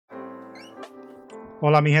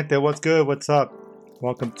Hola, mi gente. What's good? What's up?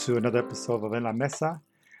 Welcome to another episode of En La Mesa.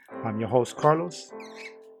 I'm your host, Carlos,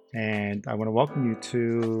 and I want to welcome you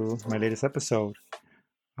to my latest episode.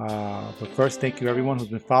 But first, thank you everyone who's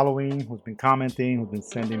been following, who's been commenting, who's been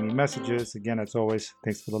sending me messages. Again, as always,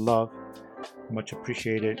 thanks for the love. Much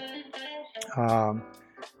appreciated. Um,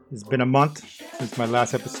 it's been a month since my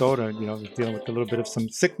last episode, and dealing with a little bit of some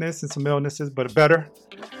sickness and some illnesses, but better.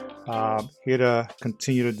 Here to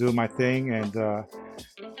continue to do my thing and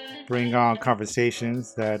bring on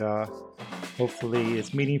conversations that hopefully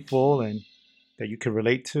is meaningful and that you can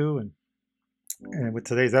relate to. And with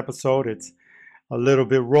today's episode, it's a little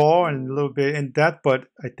bit raw and a little bit in depth, but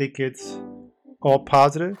I think it's all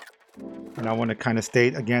positive. And I want to kind of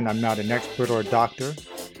state again, I'm not an expert or a doctor.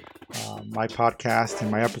 My podcast and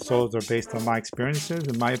my episodes are based on my experiences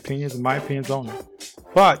and my opinions only.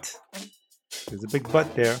 But there's a big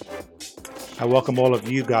but there. I welcome all of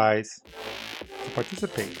you guys to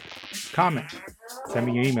participate, comment, send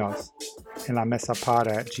me your emails, en la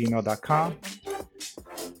mesapod@gmail.com.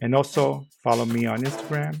 And also follow me on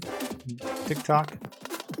Instagram, TikTok.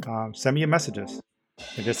 Send me your messages.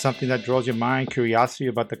 If there's something that draws your mind, curiosity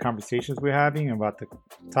about the conversations we're having, about the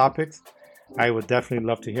topics, I would definitely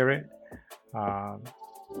love to hear it.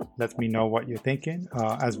 Let me know what you're thinking,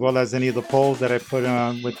 as well as any of the polls that I put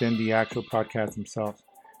on within the actual podcast themselves.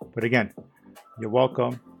 But again, you're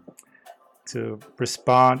welcome to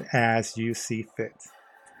respond as you see fit.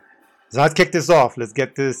 So let's kick this off. Let's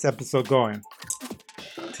get this episode going.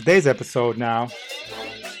 Today's episode now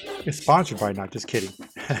is sponsored by, not just kidding.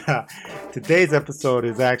 Today's episode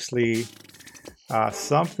is actually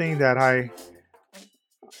something that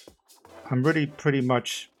I'm really pretty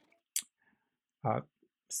much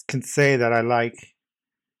can say that I like.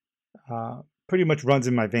 Pretty much runs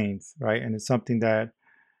in my veins, right? And it's something that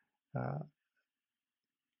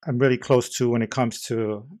I'm really close to when it comes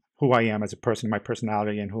to who I am as a person, my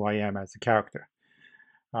personality, and who I am as a character.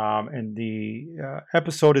 And the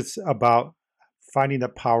episode is about finding the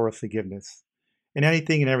power of forgiveness in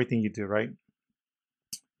anything and everything you do, right?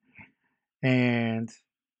 And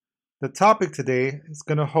the topic today is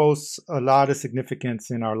going to host a lot of significance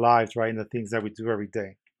in our lives, right? And the things that we do every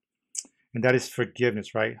day. And that is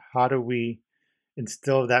forgiveness, right? How do we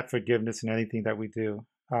instill that forgiveness in anything that we do?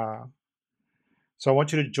 So I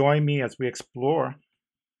want you to join me as we explore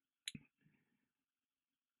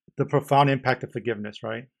the profound impact of forgiveness,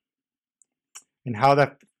 right? And how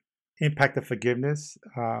that impact of forgiveness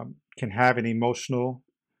can have an emotional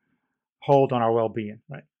hold on our well-being,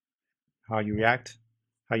 right? How you react,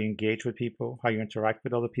 how you engage with people, how you interact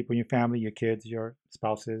with other people in your family, your kids, your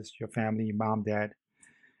spouses, your family, your mom, dad,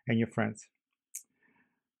 and your friends.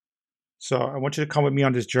 So I want you to come with me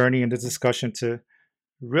on this journey and this discussion to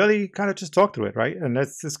really kind of just talk through it, right? And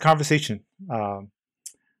that's this conversation. And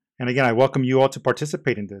again, I welcome you all to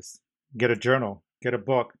participate in this. Get a journal, get a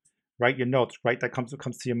book, write your notes, write that comes to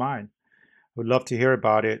your mind. I would love to hear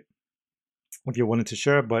about it if you're willing to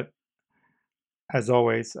share. But as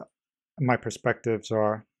always, my perspectives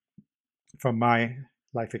are from my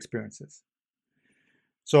life experiences.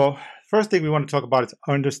 So first thing we want to talk about is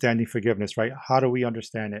understanding forgiveness, right? How do we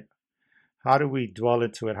understand it? How do we dwell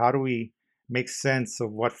into it? How do we make sense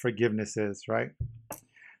of what forgiveness is, right?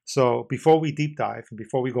 So before we deep dive,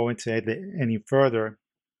 before we go into it any further,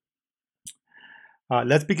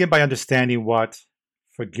 let's begin by understanding what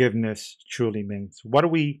forgiveness truly means. What do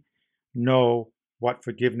we know what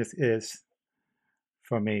forgiveness is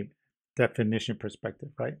from a definition perspective,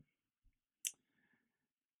 right?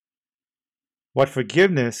 What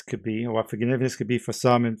forgiveness could be, or what forgiveness could be for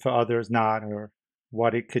some and for others not, or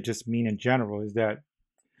what it could just mean in general, is that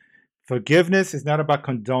forgiveness is not about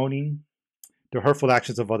condoning the hurtful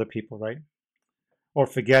actions of other people, right? Or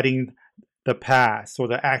forgetting the past or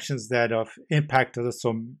the actions that have impacted us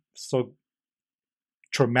so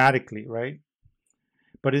traumatically, right?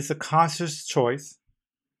 But it's a conscious choice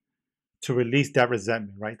to release that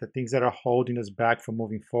resentment, right? The things that are holding us back from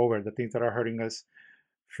moving forward, the things that are hurting us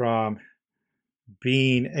from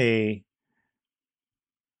being a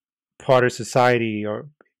part of society or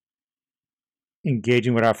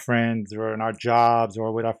engaging with our friends or in our jobs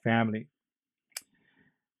or with our family.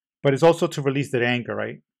 But it's also to release that anger,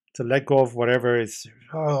 right? To let go of whatever is,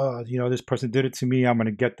 this person did it to me, I'm going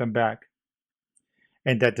to get them back.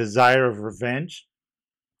 And that desire of revenge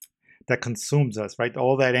that consumes us, right?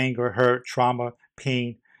 All that anger, hurt, trauma,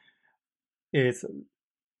 pain is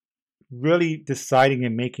really deciding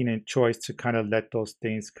and making a choice to kind of let those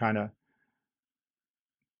things kind of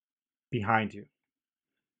behind you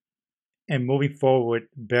and moving forward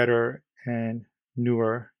better and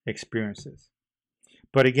newer experiences.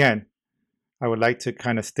 But again, I would like to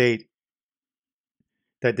kind of state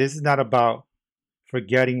that this is not about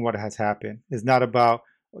forgetting what has happened. It's not about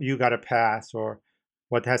you got to pass or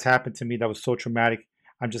what has happened to me that was so traumatic.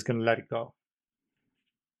 I'm just going to let it go.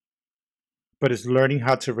 But it's learning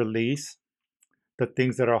how to release the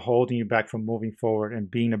things that are holding you back from moving forward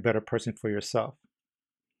and being a better person for yourself,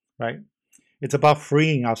 right? It's about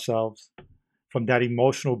freeing ourselves from that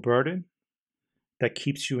emotional burden that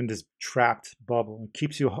keeps you in this trapped bubble and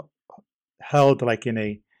keeps you held like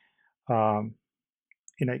um,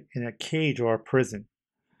 in a cage or a prison.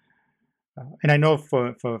 And I know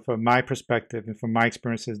from my perspective and from my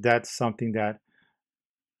experiences, that's something that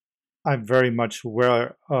I'm very much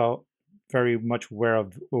aware of.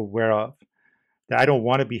 That I don't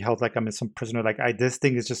want to be held like I'm in some prisoner. Like this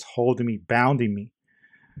thing is just holding me, bounding me,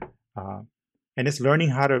 uh, and it's learning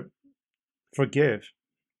how to forgive,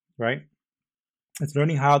 right? It's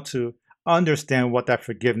learning how to understand what that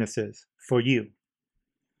forgiveness is for you.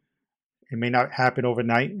 It may not happen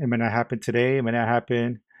overnight. It may not happen today. It may not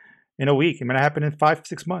happen in a week. It may not happen in 5,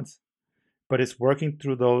 6 months. But it's working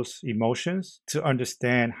through those emotions to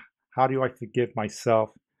understand, how do I forgive myself?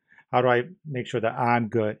 How do I make sure that I'm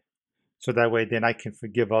good? So that way, then I can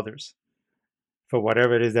forgive others for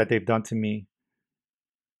whatever it is that they've done to me,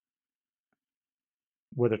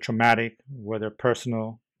 whether traumatic, whether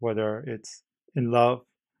personal, whether it's in love.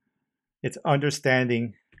 It's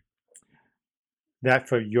understanding that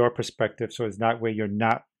for your perspective, so it's not where you're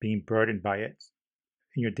not being burdened by it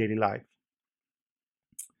in your daily life.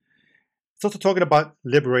 It's also talking about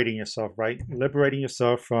liberating yourself, right? Liberating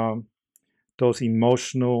yourself from those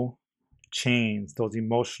emotional chains, those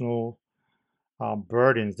emotional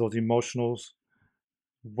burdens, those emotional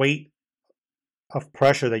weight of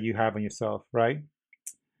pressure that you have on yourself, right?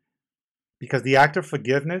 Because the act of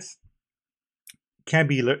forgiveness can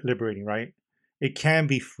be liberating, right? It can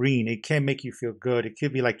be freeing. It can make you feel good. It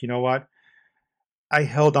could be like, you know what? I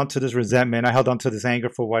held on to this resentment. I held on to this anger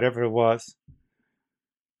for whatever it was.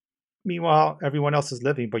 Meanwhile, everyone else is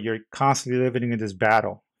living, but you're constantly living in this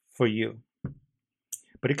battle for you.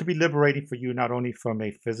 But it could be liberating for you not only from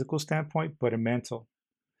a physical standpoint, but a mental.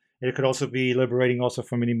 It could also be liberating also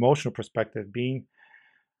from an emotional perspective, being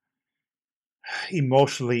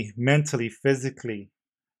emotionally, mentally, physically.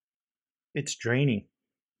 It's draining.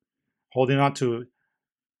 Holding on to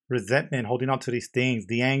resentment, holding on to these things,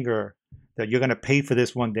 the anger that you're going to pay for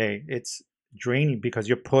this one day. It's draining because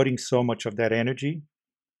you're putting so much of that energy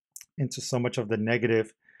into so much of the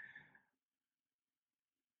negative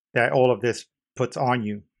that all of this puts on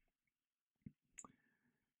you.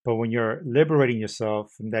 But when you're liberating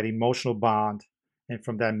yourself from that emotional bond and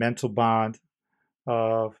from that mental bond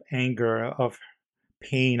of anger, of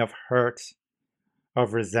pain, of hurt,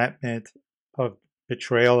 of resentment, of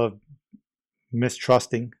betrayal, of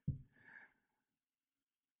mistrusting,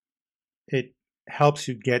 it helps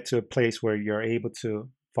you get to a place where you're able to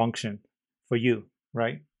function for you,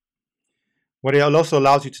 right? What it also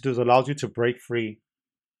allows you to do is allows you to break free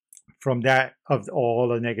from that of all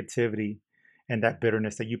the negativity and that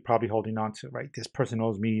bitterness that you're probably holding on to, right? This person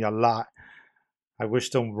owes me a lot. I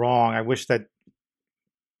wish them wrong. I wish that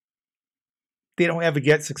they don't ever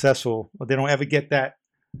get successful or they don't ever get that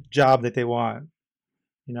job that they want,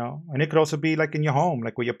 you know? And it could also be like in your home,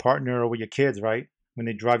 like with your partner or with your kids, right? When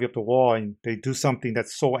they drive you up the wall and they do something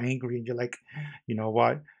that's so angry and you're like, you know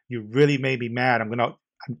what? You really made me mad. I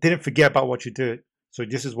didn't forget about what you did. So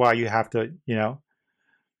this is why you have to, you know,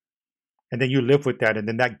 and then you live with that and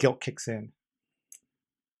then that guilt kicks in,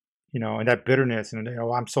 you know, and that bitterness and,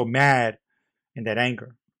 oh, I'm so mad and that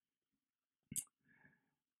anger.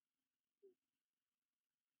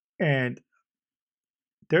 And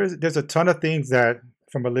there's a ton of things that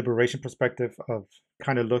from a liberation perspective of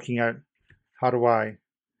kind of looking at how do I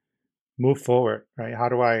move forward, right? How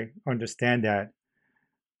do I understand that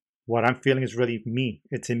what I'm feeling is really me?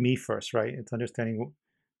 It's in me first, right? It's understanding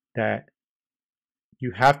that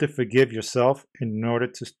you have to forgive yourself in order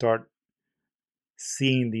to start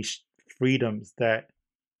seeing these freedoms that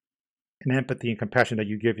and empathy and compassion that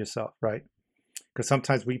you give yourself, right? Because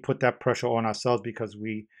sometimes we put that pressure on ourselves because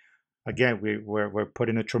we're put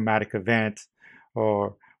in a traumatic event,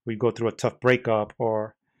 or we go through a tough breakup,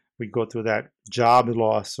 or we go through that job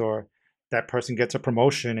loss, or that person gets a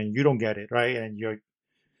promotion and you don't get it, right? And you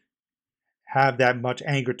have that much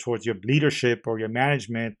anger towards your leadership or your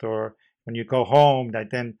management, or when you go home,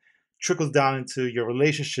 that then trickles down into your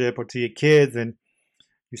relationship or to your kids, and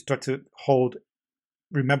you start to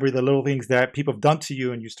remember the little things that people have done to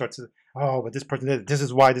you, and you start to, oh, but this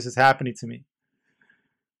is why this is happening to me.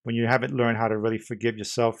 When you haven't learned how to really forgive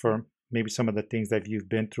yourself for maybe some of the things that you've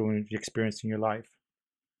been through and you've experienced in your life.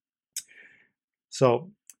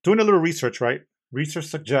 So, doing a little research, right? Research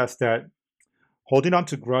suggests that holding on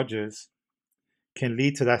to grudges can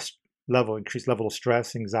lead to that increased level of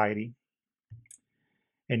stress, anxiety,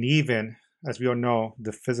 and even, as we all know,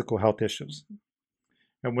 the physical health issues.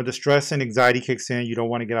 And when the stress and anxiety kicks in, you don't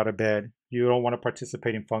want to get out of bed. You don't want to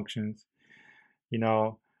participate in functions. You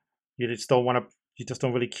know, you just don't want to. You just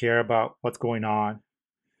don't really care about what's going on.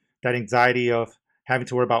 That anxiety of having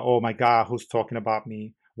to worry about, oh my God, who's talking about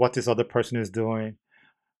me? What this other person is doing?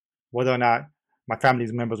 Whether or not my family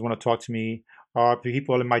members want to talk to me, or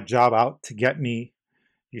people in my job out to get me.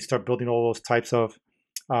 You start building all those types of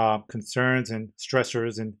concerns and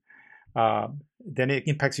stressors, and then it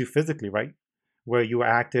impacts you physically, right? Where you are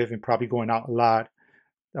active and probably going out a lot,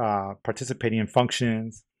 participating in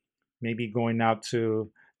functions, maybe going out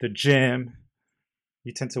to the gym.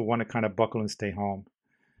 You tend to want to kind of buckle and stay home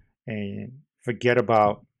and forget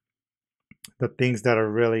about the things that are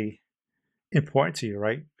really important to you,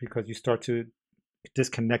 right? Because you start to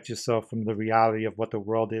disconnect yourself from the reality of what the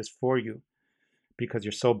world is for you, because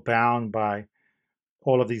you're so bound by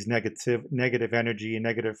all of these negative energy and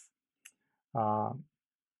negative uh,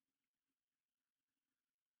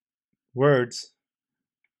 words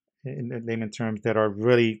in layman terms that are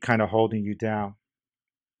really kind of holding you down.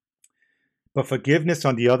 But forgiveness,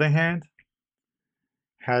 on the other hand,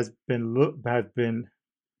 has been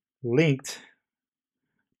linked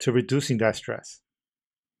to reducing that stress,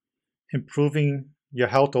 improving your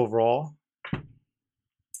health overall,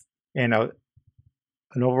 and an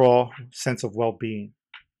overall sense of well-being.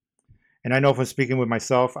 And I know from speaking with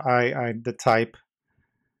myself, I'm the type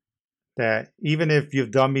that even if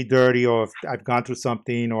you've done me dirty, or if I've gone through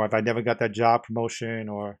something, or if I never got that job promotion,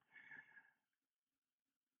 or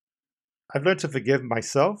I've learned to forgive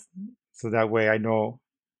myself, so that way I know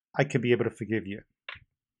I can be able to forgive you.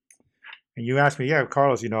 And you ask me, yeah,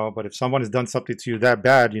 Carlos, but if someone has done something to you that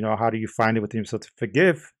bad, how do you find it within yourself to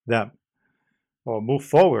forgive them or move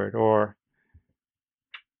forward?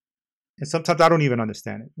 And sometimes I don't even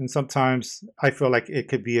understand it. And sometimes I feel like it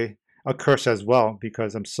could be a curse as well,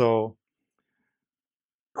 because I'm so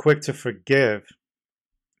quick to forgive,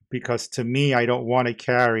 because to me, I don't want to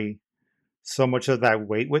carry so much of that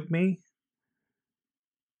weight with me,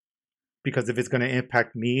 because if it's going to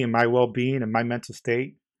impact me and my well-being and my mental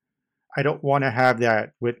state, I don't want to have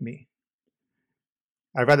that with me.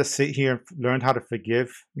 I'd rather sit here and learn how to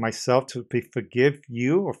forgive myself, to forgive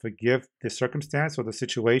you or forgive the circumstance or the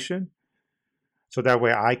situation, so that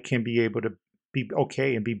way I can be able to be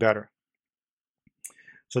okay and be better.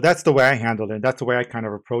 So that's the way I handle it. That's the way I kind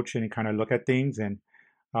of approach it and kind of look at things. And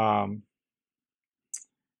um,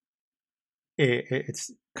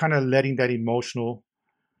 it's kind of letting that emotional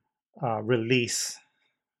release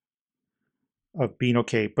of being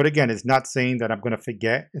okay. But again, it's not saying that I'm going to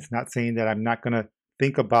forget. It's not saying that I'm not going to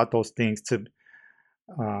think about those things to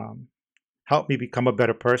um, help me become a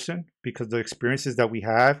better person, because the experiences that we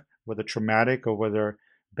have, whether traumatic or whether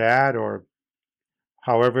bad or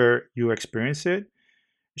however you experience it,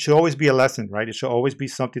 it should always be a lesson, right? It should always be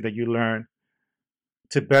something that you learn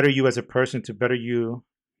to better you as a person, to better you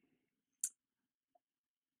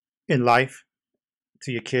in life,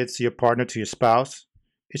 to your kids, to your partner, to your spouse.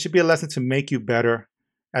 It should be a lesson to make you better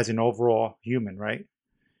as an overall human, right?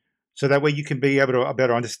 So that way you can be able to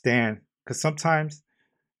better understand, because sometimes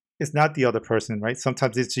it's not the other person, right?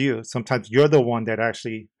 Sometimes it's you. Sometimes you're the one that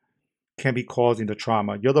actually can be causing the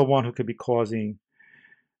trauma. You're the one who could be causing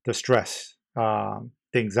the stress, the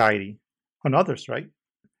anxiety on others, right?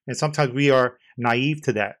 And sometimes we are naive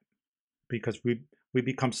to that, because we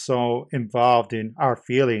become so involved in our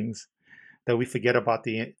feelings that we forget about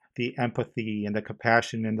the empathy and the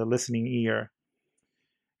compassion and the listening ear,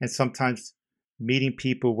 and sometimes meeting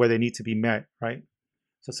people where they need to be met, right?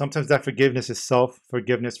 So sometimes that forgiveness is self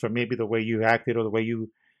forgiveness for maybe the way you acted or the way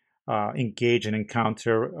you engage and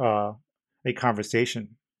encounter a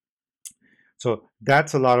conversation. So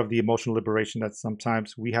that's a lot of the emotional liberation that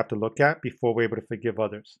sometimes we have to look at before we're able to forgive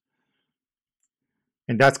others.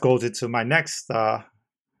 And that goes into my next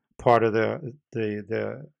part of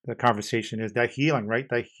the conversation, is that healing, right?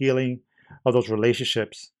 That healing of those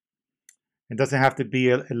relationships. It doesn't have to be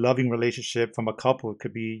a loving relationship from a couple. It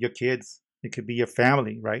could be your kids. It could be your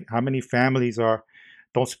family, right? How many families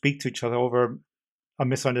don't speak to each other over a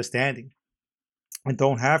misunderstanding and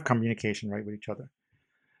don't have communication right with each other?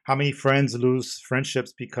 How many friends lose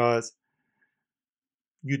friendships because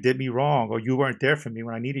you did me wrong or you weren't there for me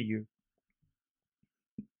when I needed you?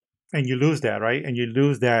 And you lose that, right? And you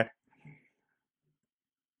lose that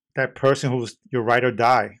person who's your ride or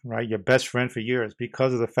die, right? Your best friend for years,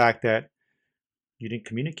 because of the fact that you didn't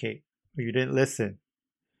communicate or you didn't listen,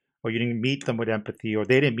 or you didn't meet them with empathy, or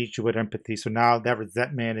they didn't meet you with empathy. So now that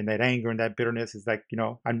resentment and that anger and that bitterness is like,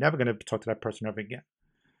 I'm never going to talk to that person ever again.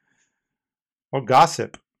 Or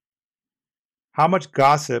gossip. How much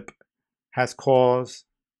gossip has caused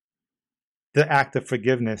the act of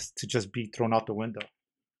forgiveness to just be thrown out the window,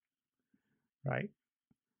 right?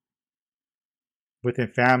 Within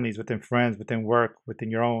families, within friends, within work,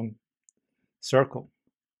 within your own circle.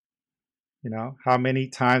 How many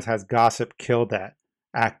times has gossip killed that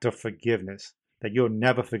act of forgiveness? That you'll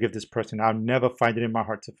never forgive this person. I'll never find it in my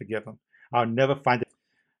heart to forgive them. I'll never find it.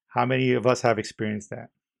 How many of us have experienced that?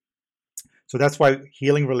 So that's why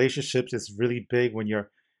healing relationships is really big when you're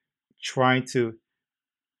trying to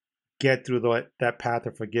get through that path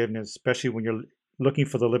of forgiveness, especially when you're looking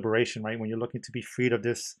for the liberation, right? When you're looking to be freed of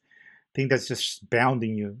this thing that's just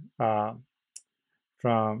bounding you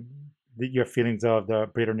from your feelings of the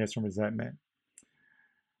bitterness and resentment.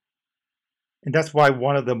 And that's why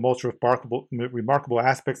one of the most remarkable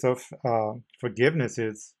aspects of forgiveness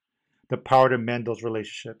is the power to mend those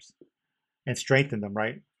relationships and strengthen them,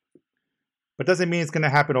 right? But doesn't mean it's going to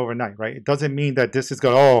happen overnight, right? It doesn't mean that this is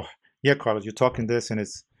going, oh, yeah, Carlos, you're talking this and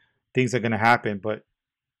things are going to happen. But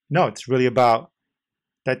no, it's really about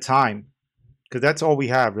that time, because that's all we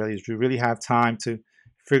have, really, is we really have time to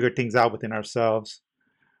figure things out within ourselves.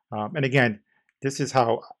 And again, this is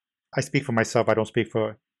how I speak for myself. I don't speak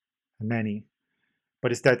for many.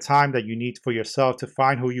 But it's that time that you need for yourself to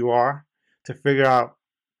find who you are, to figure out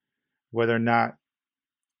whether or not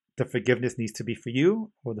the forgiveness needs to be for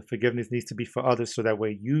you or the forgiveness needs to be for others, so that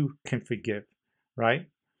way you can forgive, right?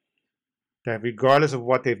 That regardless of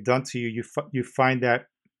what they've done to you, you find that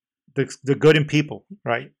the good in people,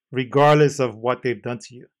 right? Regardless of what they've done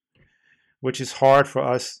to you, which is hard for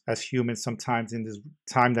us as humans sometimes in this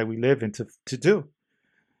time that we live in to do.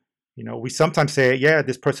 We sometimes say, yeah,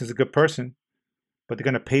 this person's a good person, but they're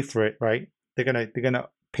going to pay for it, right? They're gonna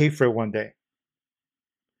pay for it one day.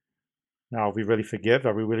 Now, are we really forgive?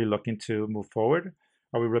 Are we really looking to move forward?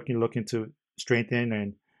 Are we looking to strengthen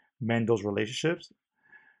and mend those relationships?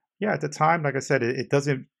 Yeah, at the time, like I said, it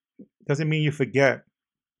doesn't mean you forget,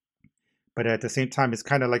 but at the same time, it's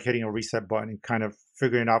kind of like hitting a reset button and kind of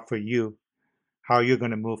figuring out for you how you're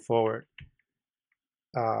going to move forward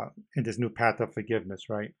in this new path of forgiveness,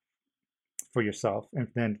 right? For yourself and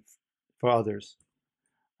then for others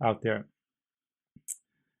out there.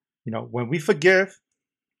 When we forgive,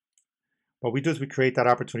 what we do is we create that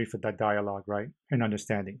opportunity for that dialogue, right? And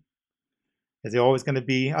understanding. Is it always going to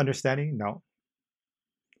be understanding? No.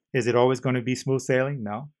 Is it always going to be smooth sailing?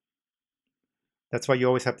 No. That's why you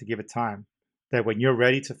always have to give it time. That when you're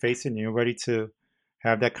ready to face it and you're ready to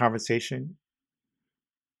have that conversation,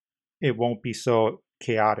 it won't be so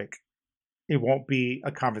chaotic. It won't be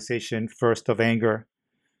a conversation first of anger.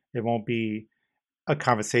 It won't be a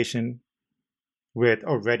conversation with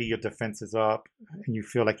already your defenses up and you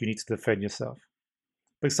feel like you need to defend yourself.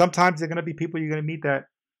 But sometimes there are going to be people you're going to meet that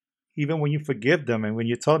even when you forgive them and when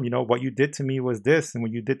you tell them, what you did to me was this and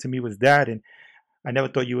what you did to me was that, and I never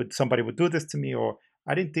thought somebody would do this to me, or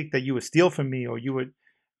I didn't think that you would steal from me, or you would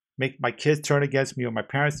make my kids turn against me, or my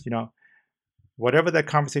parents, whatever that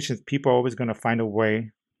conversation is, people are always going to find a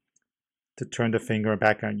way to turn the finger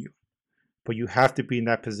back on you. But you have to be in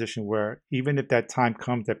that position where even if that time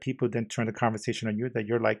comes that people then turn the conversation on you, that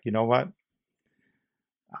you're like, you know what?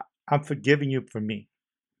 I'm forgiving you for me.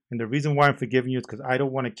 And the reason why I'm forgiving you is because I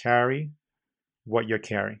don't want to carry what you're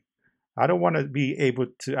carrying. I don't want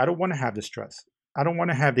to have the stress. I don't want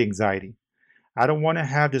to have the anxiety. I don't want to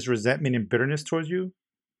have this resentment and bitterness towards you,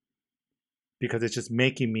 because it's just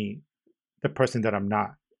making me the person that I'm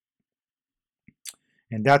not.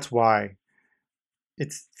 And that's why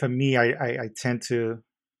it's, for me, I tend to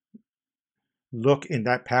look in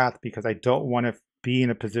that path, because I don't want to be in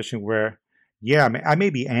a position where, yeah, I may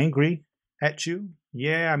be angry at you.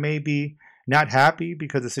 Yeah, I may be not happy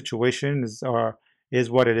because the situation is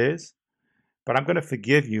what it is. But I'm going to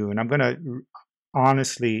forgive you, and I'm going to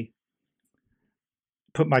honestly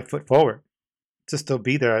put my foot forward to still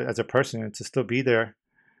be there as a person, and to still be there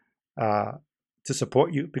uh, to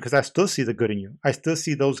support you, because I still see the good in you. I still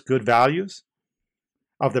see those good values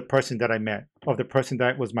of the person that I met, of the person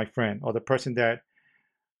that was my friend, or the person that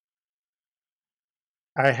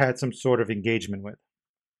I had some sort of engagement with,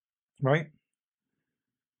 right?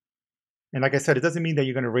 And like I said, it doesn't mean that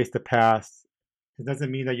you're going to erase the past. It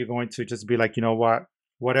doesn't mean that you're going to just be like, you know what,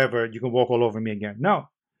 whatever, you can walk all over me again. No,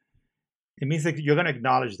 it means that you're going to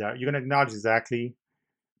acknowledge that. You're going to acknowledge exactly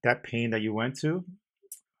that pain that you went through,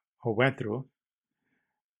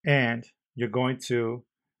 and you're going to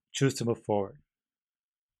choose to move forward.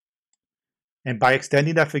 And by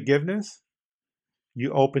extending that forgiveness,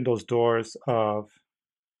 you open those doors of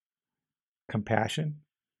compassion,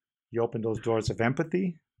 you open those doors of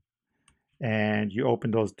empathy, and you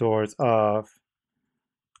open those doors of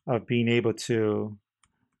um, being able to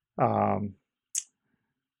um,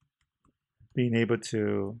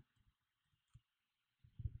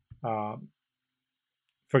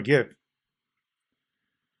 forgive.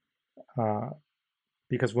 Uh,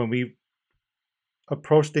 because when we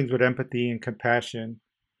approach things with empathy and compassion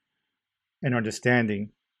and understanding,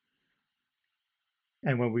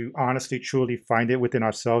 and when we honestly, truly find it within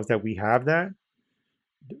ourselves that we have that,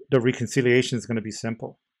 the reconciliation is going to be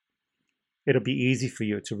simple. It'll be easy for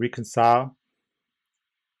you to reconcile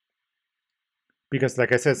because,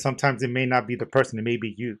 like I said, sometimes it may not be the person, it may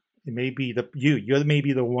be you. It may be the you. You may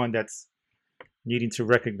be the one that's needing to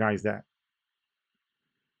recognize that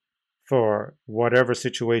for whatever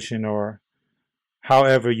situation or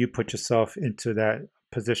however you put yourself into that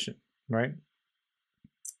position, right?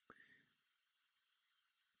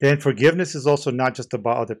 Then forgiveness is also not just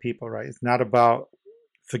about other people, right? It's not about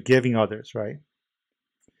forgiving others, right?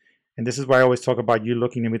 And this is why I always talk about you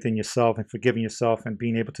looking within yourself and forgiving yourself and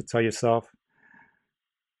being able to tell yourself,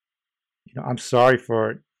 I'm sorry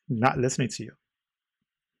for not listening to you.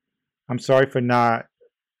 I'm sorry for not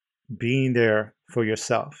being there for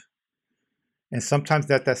yourself. And sometimes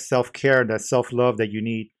that self-care, that self-love that you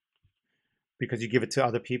need because you give it to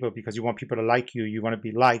other people because you want people to like you, you want to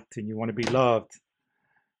be liked and you want to be loved.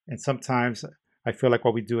 And sometimes I feel like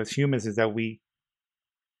what we do as humans is that we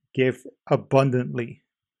give abundantly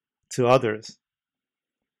to others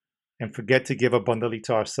and forget to give abundantly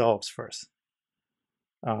to ourselves first.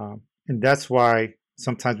 And that's why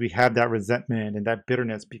sometimes we have that resentment and that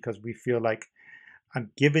bitterness because we feel like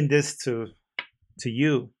I'm giving this to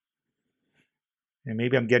you, and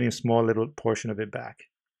maybe I'm getting a small little portion of it back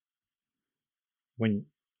when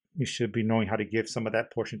you should be knowing how to give some of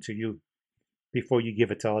that portion to you before you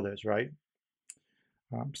give it to others, right?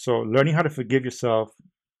 So learning how to forgive yourself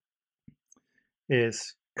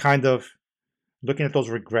is kind of looking at those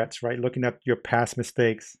regrets, right? Looking at your past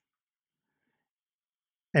mistakes.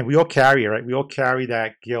 And we all carry it, right? We all carry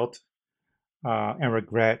that guilt and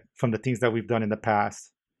regret from the things that we've done in the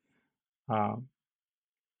past. Um,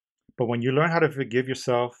 but when you learn how to forgive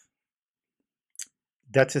yourself,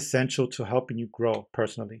 that's essential to helping you grow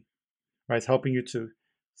personally, right? It's helping you to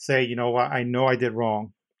say, you know what, I know I did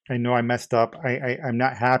wrong. I know I messed up. I'm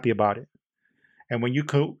not happy about it. And when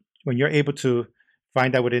you're able to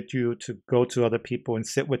find that within you to go to other people and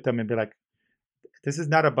sit with them and be like, this is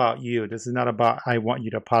not about you. This is not about I want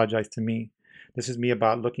you to apologize to me. This is me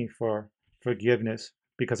about looking for forgiveness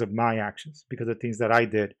because of my actions, because of things that I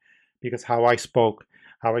did, because how I spoke,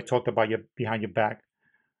 how I talked about you behind your back,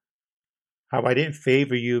 how I didn't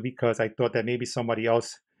favor you because I thought that maybe somebody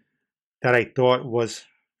else that I thought was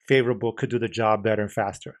favorable could do the job better and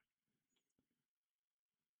faster.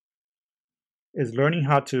 Is learning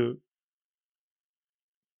how to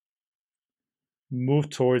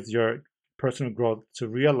move towards your personal growth to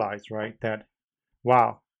realize, right, that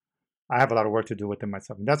wow, I have a lot of work to do within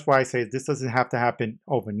myself. And that's why I say this doesn't have to happen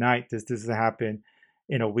overnight. This doesn't happen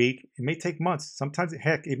in a week. It may take months. Sometimes,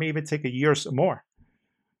 heck, it may even take a year or more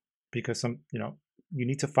because you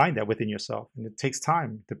need to find that within yourself. And it takes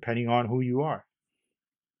time depending on who you are.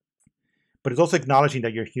 But it's also acknowledging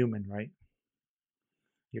that you're human, right?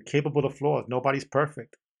 You're capable of flaws. Nobody's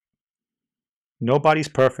perfect. Nobody's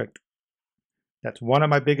perfect. That's one of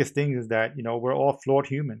my biggest things is that, we're all flawed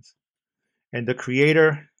humans. And the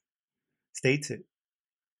creator states it.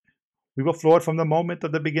 We were flawed from the moment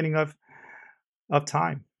of the beginning of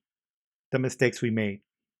time, the mistakes we made,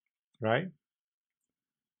 right?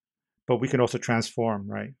 But we can also transform,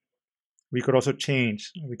 right? We could also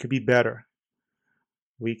change. We could be better.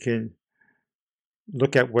 We can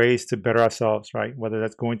look at ways to better ourselves, right? Whether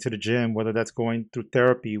that's going to the gym, whether that's going through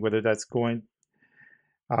therapy, whether that's going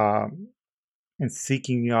um, and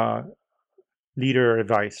seeking leader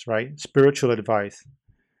advice, right? Spiritual advice,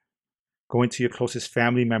 going to your closest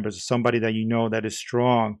family members, somebody that you know that is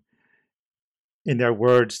strong in their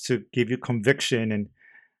words to give you conviction and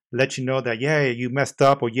let you know that, yeah, you messed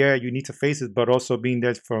up or yeah, you need to face it, but also being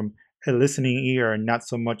there from a listening ear and not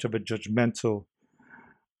so much of a judgmental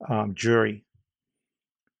jury.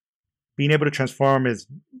 Being able to transform is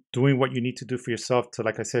doing what you need to do for yourself to,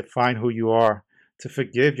 like I said, find who you are, to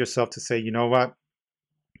forgive yourself, to say, you know what,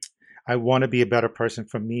 I want to be a better person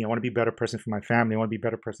for me. I want to be a better person for my family. I want to be a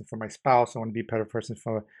better person for my spouse. I want to be a better person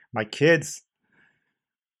for my kids.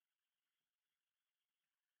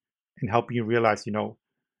 And helping you realize,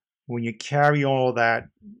 when you carry all that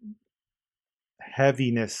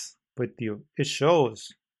heaviness with you, it shows.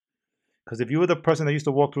 Because if you were the person that used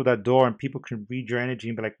to walk through that door and people can read your energy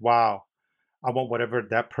and be like, wow, I want whatever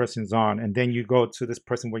that person's on. And then you go to this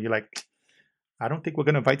person where you're like, I don't think we're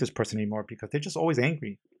going to invite this person anymore because they're just always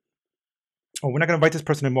angry. Or we're not going to invite this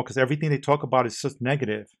person anymore because everything they talk about is just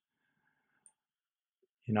negative.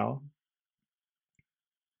 You know,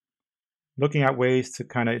 looking at ways to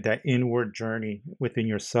kind of that inward journey within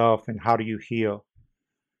yourself and how do you heal.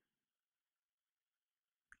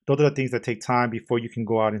 Those are the things that take time before you can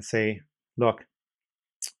go out and say, look,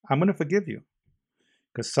 I'm going to forgive you.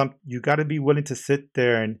 Because you got to be willing to sit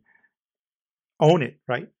there and own it,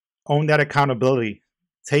 right? Own that accountability.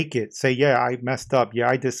 Take it. Say, yeah, I messed up. Yeah,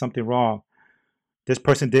 I did something wrong. This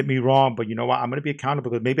person did me wrong, but you know what? I'm going to be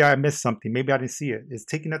accountable because maybe I missed something. Maybe I didn't see it. It's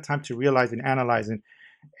taking that time to realize and analyze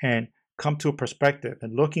and come to a perspective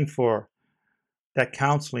and looking for that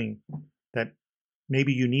counseling that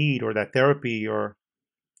maybe you need or that therapy or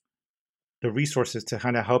the resources to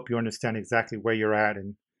kind of help you understand exactly where you're at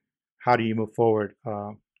and how do you move forward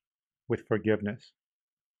with forgiveness.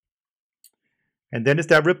 And then it's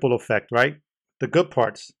that ripple effect, right? The good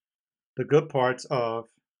parts of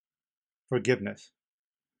forgiveness.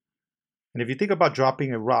 And if you think about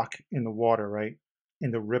dropping a rock in the water, right? In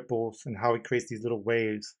the ripples and how it creates these little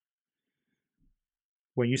waves,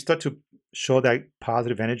 when you start to show that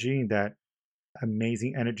positive energy, that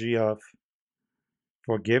amazing energy of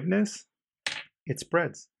forgiveness, it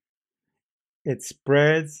spreads. It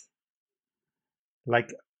spreads like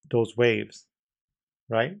those waves,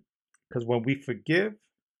 right? Because when we forgive,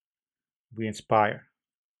 we inspire.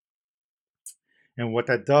 And what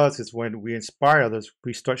that does is when we inspire others,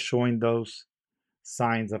 we start showing those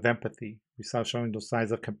signs of empathy. We start showing those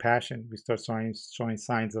signs of compassion. We start showing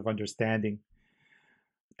signs of understanding.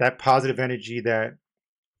 That positive energy that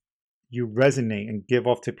you resonate and give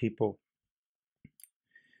off to people,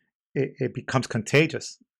 it becomes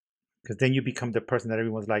contagious because then you become the person that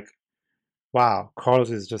everyone's like, wow, Carlos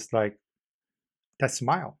is just like that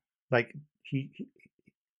smile. Like he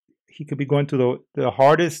could be going through the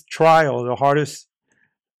hardest trial, the hardest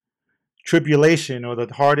tribulation, or the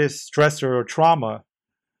hardest stressor or trauma,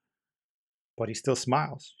 but he still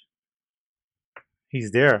smiles.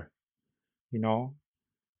 He's there, you know,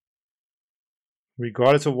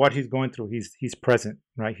 regardless of what he's going through. He's present,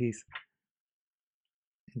 right? He's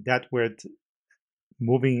that where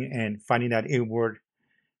moving and finding that inward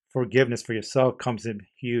forgiveness for yourself comes in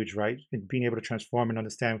huge, right? And being able to transform and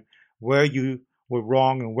understand where you were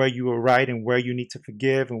wrong and where you were right and where you need to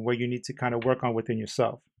forgive and where you need to kind of work on within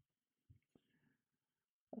yourself.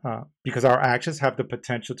 Because our actions have the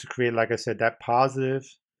potential to create, like I said, that positive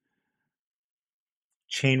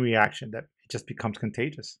chain reaction that it just becomes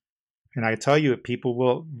contagious. And I tell you, people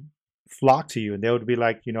will flock to you and they would be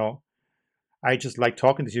like, you know, I just like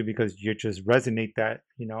talking to you because you just resonate that,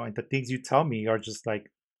 you know, and the things you tell me are just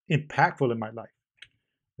like impactful in my life,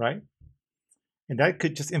 right? And that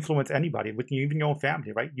could just influence anybody, with even your own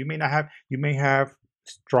family, right? You may have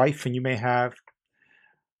strife and you may have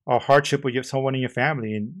a hardship with someone in your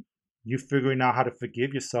family, and you figuring out how to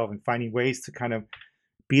forgive yourself and finding ways to kind of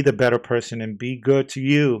be the better person and be good to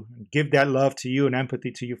you, give that love to you and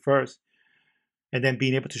empathy to you first, and then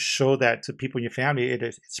being able to show that to people in your family,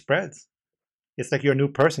 it spreads. It's like you're a new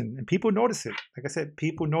person, and people notice it. Like I said,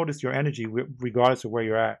 people notice your energy regardless of where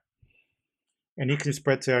you're at. And it can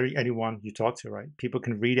spread to anyone you talk to, right? People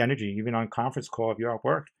can read energy, even on conference call if you're at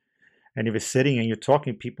work. And if you're sitting and you're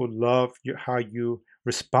talking, people love how you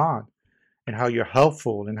respond and how you're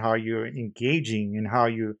helpful and how you're engaging and how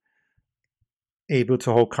you're able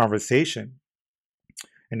to hold conversation.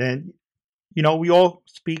 And then, you know, we all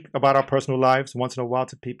speak about our personal lives once in a while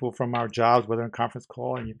to people from our jobs, whether in conference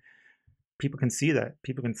call, and people can see that.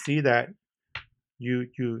 People can see that you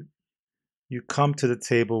come to the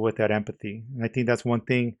table with that empathy. And I think that's one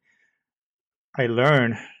thing I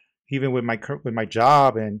learned, even with my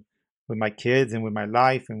job and with my kids and with my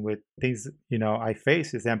life and with things, you know, I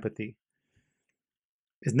face, is empathy.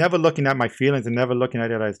 It's never looking at my feelings and never looking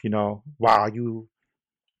at it as, you know, wow, you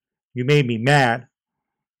made me mad,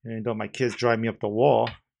 and though my kids drive me up the wall.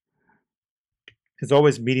 It's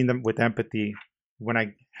always meeting them with empathy when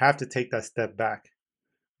I have to take that step back,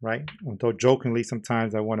 right? Although jokingly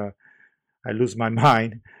sometimes I lose my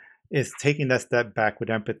mind, is taking that step back with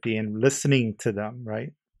empathy and listening to them,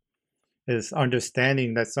 right? Is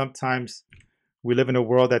understanding that sometimes we live in a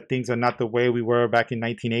world that things are not the way we were back in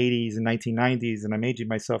 1980s and 1990s, and I'm aging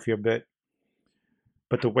myself here a bit.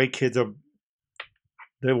 But the way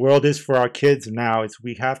the world is for our kids now, is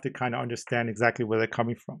we have to kind of understand exactly where they're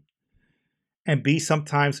coming from and be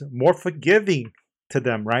sometimes more forgiving to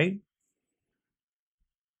them, right?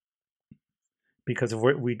 Because if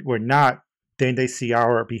we're not, then they see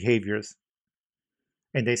our behaviors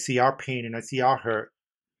and they see our pain and they see our hurt.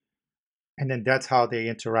 And then that's how they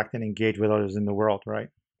interact and engage with others in the world, right?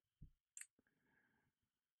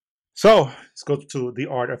 So let's go to the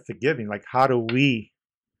art of forgiving. Like, how do we,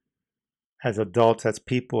 as adults, as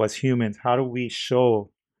people, as humans, how do we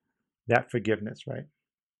show that forgiveness, right?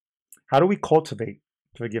 How do we cultivate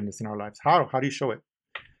forgiveness in our lives? How do you show it?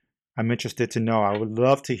 I'm interested to know. I would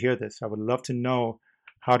love to hear this. I would love to know,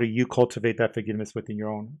 how do you cultivate that forgiveness within your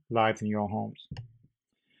own lives and your own homes?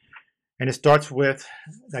 And it starts with,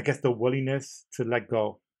 I guess, the willingness to let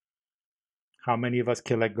go. How many of us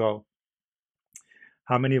can let go?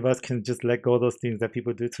 How many of us can just let go of those things that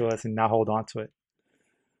people do to us and not hold on to it?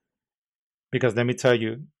 Because let me tell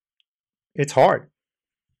you, it's hard.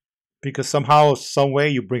 Because somehow, some way,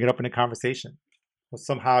 you bring it up in a conversation, or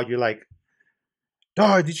somehow you're like,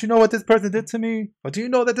 "Dog, did you know what this person did to me? Or do you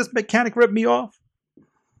know that this mechanic ripped me off?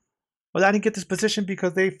 Or I didn't get this position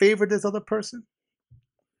because they favored this other person."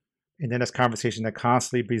 And then this conversation that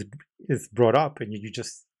constantly is brought up, and you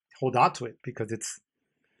just hold on to it because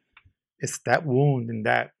it's that wound and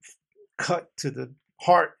that cut to the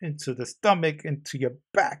heart, into the stomach, into your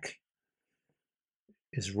back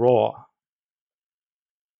is raw,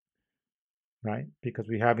 right? Because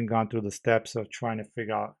we haven't gone through the steps of trying to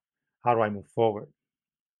figure out, how do I move forward?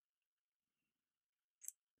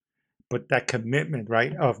 But that commitment,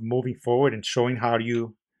 right, of moving forward and showing how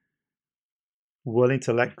you willing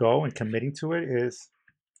to let go and committing to it, is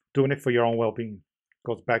doing it for your own well-being.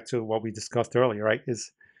 Goes back to what we discussed earlier, right?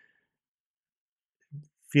 Is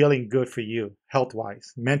feeling good for you,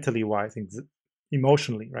 health-wise, mentally wise,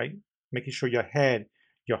 emotionally, right? Making sure your head,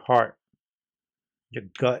 your heart, your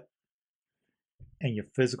gut, and your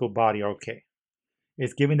physical body are okay.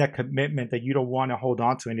 It's giving that commitment that you don't want to hold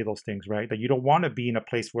on to any of those things, right? That you don't want to be in a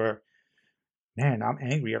place where, man, I'm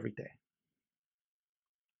angry every day.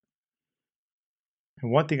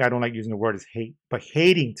 And one thing I don't like using the word is hate, but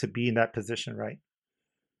hating to be in that position, right?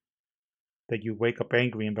 That you wake up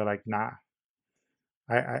angry and be like, nah,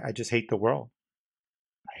 I just hate the world.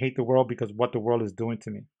 I hate the world because what the world is doing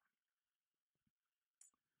to me.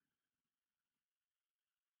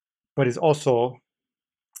 But it's also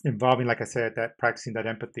involving, like I said, that practicing that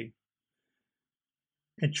empathy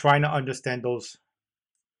and trying to understand those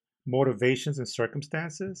motivations and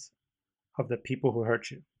circumstances of the people who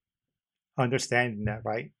hurt you. Understanding that,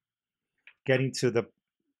 right? Getting to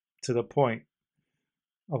the point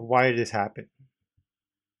of why this happened.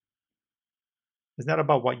 It's not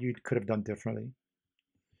about what you could have done differently.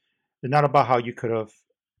 It's not about how you could have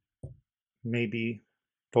maybe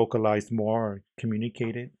vocalized more or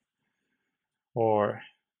communicated or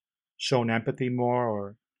shown empathy more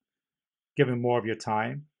or given more of your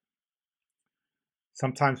time.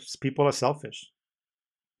 Sometimes people are selfish.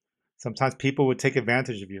 Sometimes people would take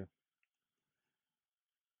advantage of you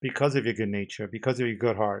because of your good nature, because of your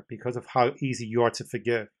good heart, because of how easy you are to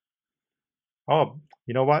forgive. Oh,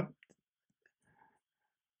 you know what?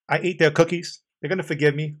 I ate their cookies. They're going to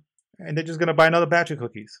forgive me. And they're just going to buy another batch of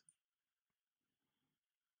cookies.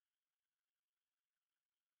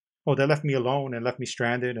 Oh, they left me alone and left me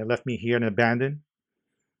stranded and left me here and abandoned.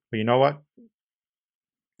 But you know what?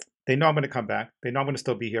 They know I'm going to come back. They know I'm going to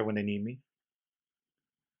still be here when they need me.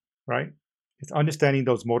 Right? It's understanding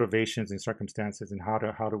those motivations and circumstances and how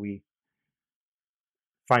do we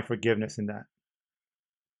find forgiveness in that.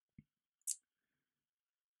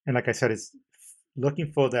 And like I said, it's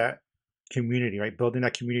looking for that community, right? Building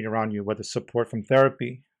that community around you, whether it's support from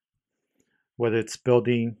therapy, whether it's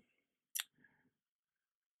building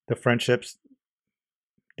the friendships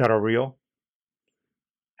that are real,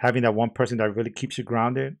 having that one person that really keeps you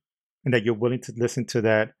grounded and that you're willing to listen to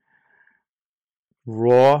that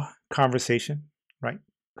raw conversation, right?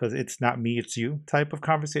 Because it's not me, it's you type of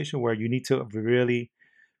conversation where you need to really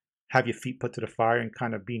have your feet put to the fire and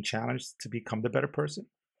kind of being challenged to become the better person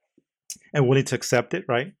and willing to accept it,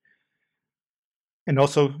 right? And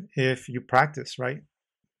also, if you practice, right?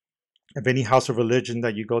 If any house of religion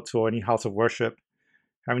that you go to or any house of worship,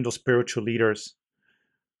 having those spiritual leaders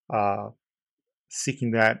uh,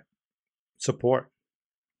 seeking that support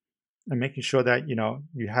and making sure that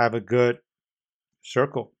you have a good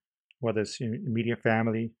circle, whether it's your immediate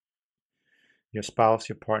family, your spouse,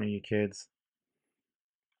 your partner, your kids.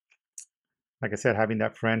 Like I said, having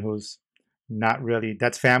that friend who's not really,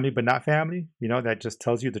 that's family but not family, that just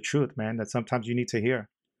tells you the truth, man, that sometimes you need to hear,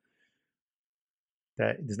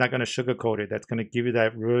 that it's not going to sugarcoat it, that's going to give you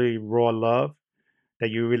that really raw love that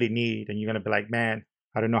you really need, and you're going to be like, man,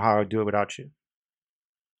 I don't know how I'd do it without you.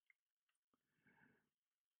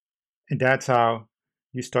 And that's how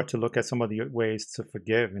you start to look at some of the ways to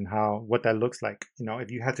forgive and what that looks like.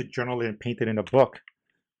 If you had to journal it and paint it in a book,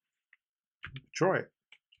 draw it,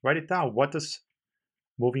 write it down. What does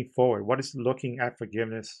moving forward, what is looking at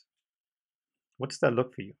forgiveness? What does that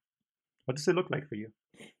look for you? What does it look like for you?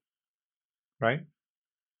 Right?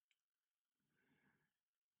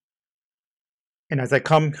 And as I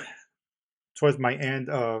come towards my end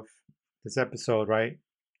of this episode, right,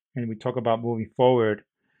 and we talk about moving forward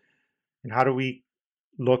and how do we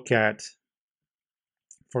look at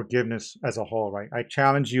forgiveness as a whole, right? I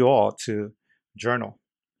challenge you all to journal,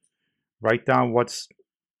 write down what's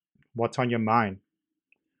on your mind.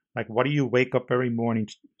 Like, what do you wake up every morning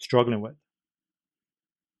struggling with?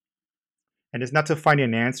 And it's not to find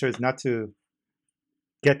an answer, it's not to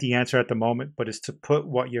get the answer at the moment, but it's to put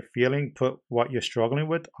what you're feeling, put what you're struggling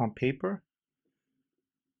with on paper,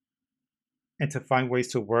 and to find ways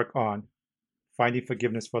to work on finding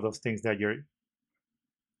forgiveness for those things that you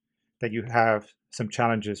have some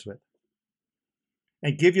challenges with.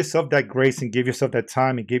 And give yourself that grace and give yourself that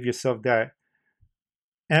time and give yourself that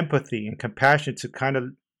empathy and compassion to kind of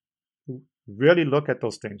really look at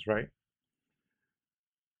those things, right?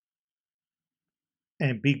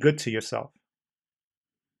 And be good to yourself.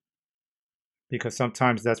 Because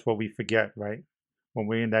sometimes that's what we forget, right? When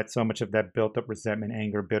we're in that so much of that built up resentment,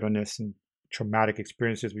 anger, bitterness, and traumatic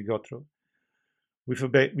experiences we go through, we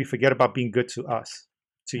forget about being good to us,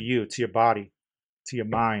 to you, to your body, to your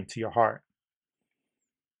mind, to your heart.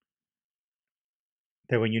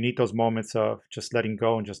 That when you need those moments of just letting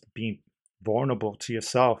go and just being vulnerable to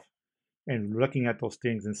yourself and looking at those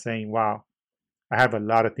things and saying, wow, I have a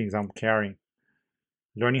lot of things I'm carrying,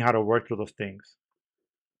 learning how to work through those things,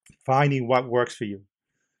 finding what works for you.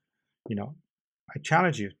 You know, I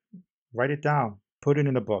challenge you, write it down, put it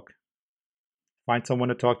in a book, find someone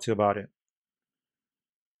to talk to about it,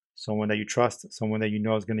 someone that you trust, someone that you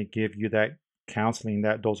know is going to give you that counseling,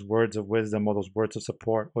 that those words of wisdom or those words of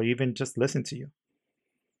support, or even just listen to you,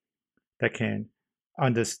 that can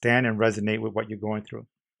understand and resonate with what you're going through.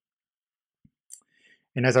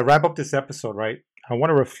 And as I wrap up this episode, right, I want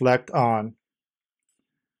to reflect on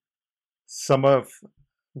some of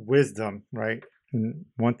wisdom, right? And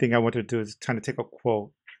one thing I want to do is kind of take a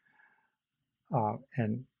quote.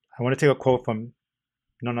 And I want to take a quote from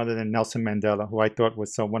none other than Nelson Mandela, who I thought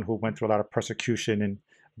was someone who went through a lot of persecution and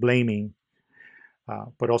blaming,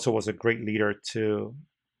 but also was a great leader to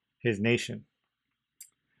his nation.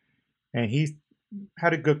 And he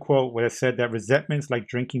had a good quote where it said that resentment is like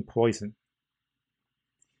drinking poison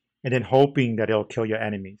and then hoping that it'll kill your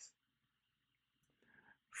enemies.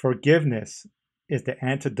 Forgiveness is the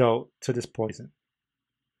antidote to this poison,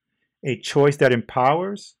 a choice that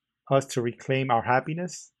empowers us to reclaim our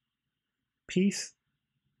happiness, peace,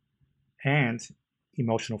 and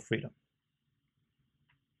emotional freedom.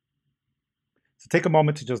 So take a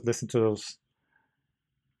moment to just listen to those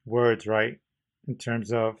words, right? In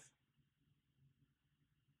terms of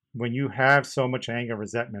when you have so much anger,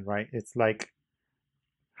 resentment, right? It's like,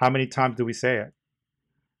 how many times do we say it?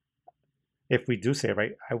 If we do say it,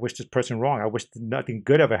 right, I wish this person wrong. I wish nothing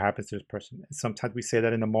good ever happens to this person. And sometimes we say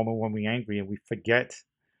that in the moment when we're angry and we forget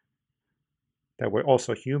that we're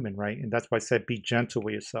also human, right? And that's why I said be gentle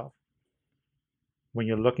with yourself. When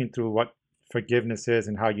you're looking through what forgiveness is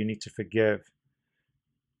and how you need to forgive,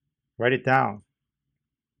 write it down.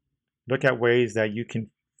 Look at ways that you can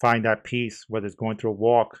find that peace, whether it's going through a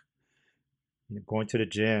walk, going to the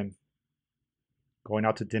gym, going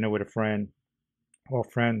out to dinner with a friend or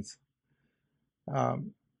friends,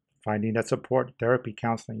 um, finding that support, therapy,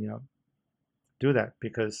 counseling, do that,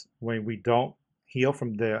 because when we don't heal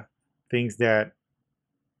from the things that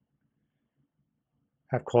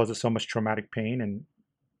have caused us so much traumatic pain and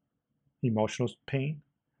emotional pain,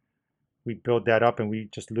 we build that up and we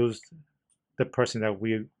just lose the person that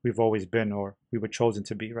we've always been or we were chosen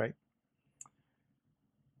to be, right?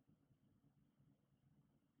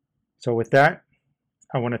 So with that,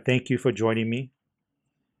 I want to thank you for joining me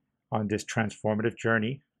on this transformative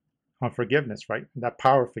journey on forgiveness, right? That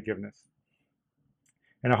power of forgiveness.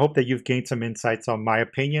 And I hope that you've gained some insights on my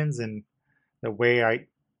opinions and the way I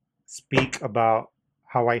speak about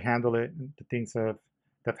how I handle it, and the things that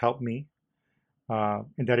have helped me,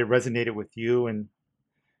 and that it resonated with you. And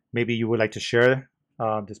maybe you would like to share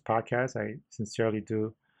this podcast. I sincerely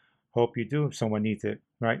do hope you do if someone needs it,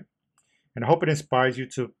 right? And I hope it inspires you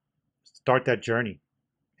to start that journey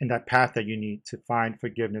in that path that you need to find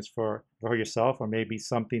forgiveness for yourself, or maybe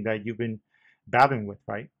something that you've been battling with,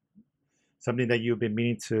 right? Something that you've been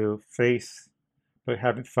meaning to face but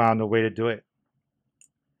haven't found a way to do it.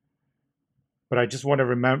 But I just want to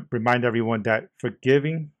remind everyone that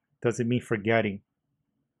forgiving doesn't mean forgetting.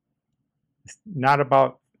 It's not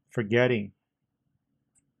about forgetting,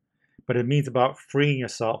 but it means about freeing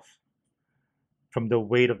yourself from the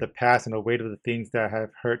weight of the past and the weight of the things that have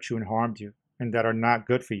hurt you and harmed you and that are not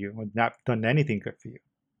good for you or not done anything good for you.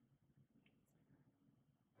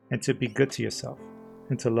 And to be good to yourself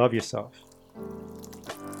and to love yourself.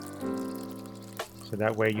 So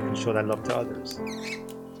that way you can show that love to others.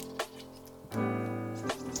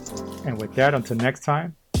 And with that, until next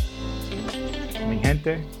time, mi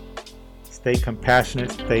gente, stay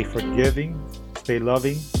compassionate, stay forgiving, stay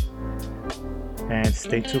loving, and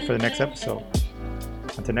stay tuned for the next episode.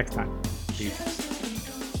 Until next time, peace.